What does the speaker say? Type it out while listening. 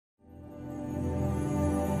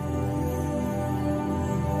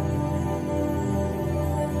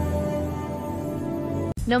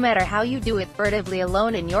No matter how you do it, furtively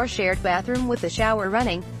alone in your shared bathroom with the shower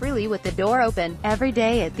running, freely with the door open, every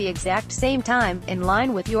day at the exact same time, in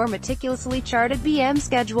line with your meticulously charted PM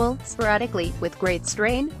schedule, sporadically, with great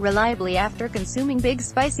strain, reliably after consuming big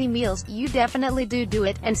spicy meals, you definitely do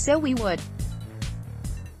it, and so we would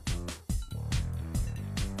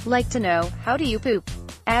like to know, how do you poop?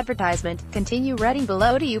 Advertisement, continue reading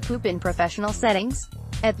below. Do you poop in professional settings?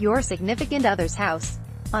 At your significant other's house?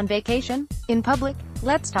 On vacation? In public?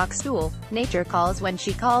 Let's talk stool. Nature calls when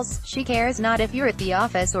she calls. She cares not if you're at the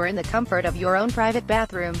office or in the comfort of your own private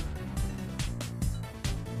bathroom.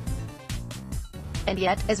 And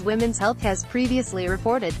yet, as Women's Health has previously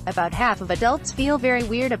reported, about half of adults feel very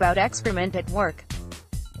weird about excrement at work.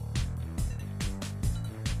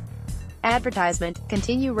 Advertisement,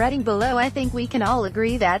 continue reading below. I think we can all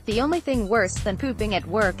agree that the only thing worse than pooping at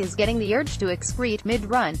work is getting the urge to excrete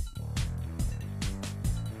mid-run.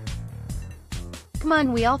 Come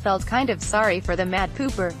on, we all felt kind of sorry for the mad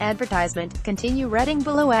pooper. Advertisement, continue reading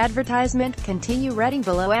below. Advertisement, continue reading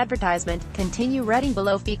below. Advertisement, continue reading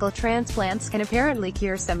below. Fecal transplants can apparently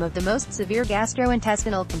cure some of the most severe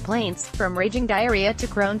gastrointestinal complaints, from raging diarrhea to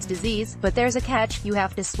Crohn's disease, but there's a catch: you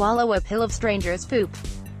have to swallow a pill of stranger's poop.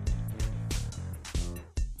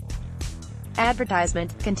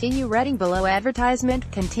 Advertisement, continue reading below. Advertisement,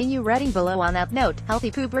 continue reading below. On that note,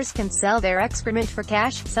 healthy poopers can sell their excrement for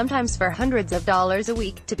cash, sometimes for hundreds of dollars a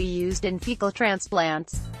week, to be used in fecal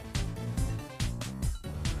transplants.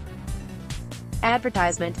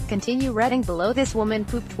 Advertisement, continue reading below. This woman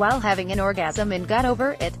pooped while having an orgasm and got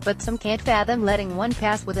over it, but some can't fathom letting one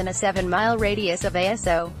pass within a 7-mile radius of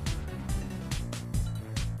ASO.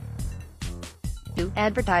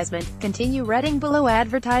 Advertisement, continue reading below.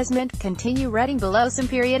 Advertisement, continue reading below. Some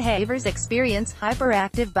period havers experience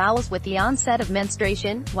hyperactive bowels with the onset of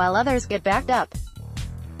menstruation, while others get backed up.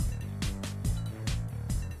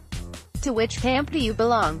 To which camp do you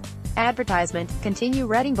belong? Advertisement, continue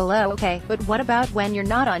reading below. Okay, but what about when you're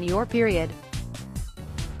not on your period?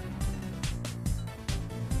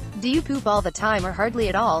 Do you poop all the time or hardly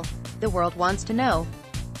at all? The world wants to know.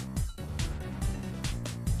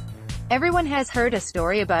 Everyone has heard a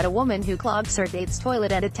story about a woman who clogs her date's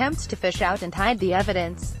toilet and attempts to fish out and hide the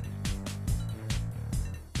evidence.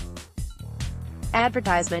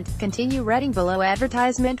 Advertisement, continue reading below.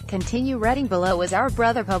 Advertisement, continue reading below. As our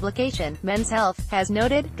brother publication, Men's Health, has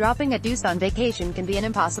noted, dropping a deuce on vacation can be an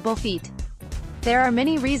impossible feat. There are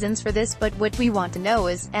many reasons for this, but what we want to know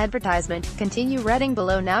is, advertisement, continue reading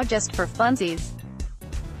below. Now just for funsies.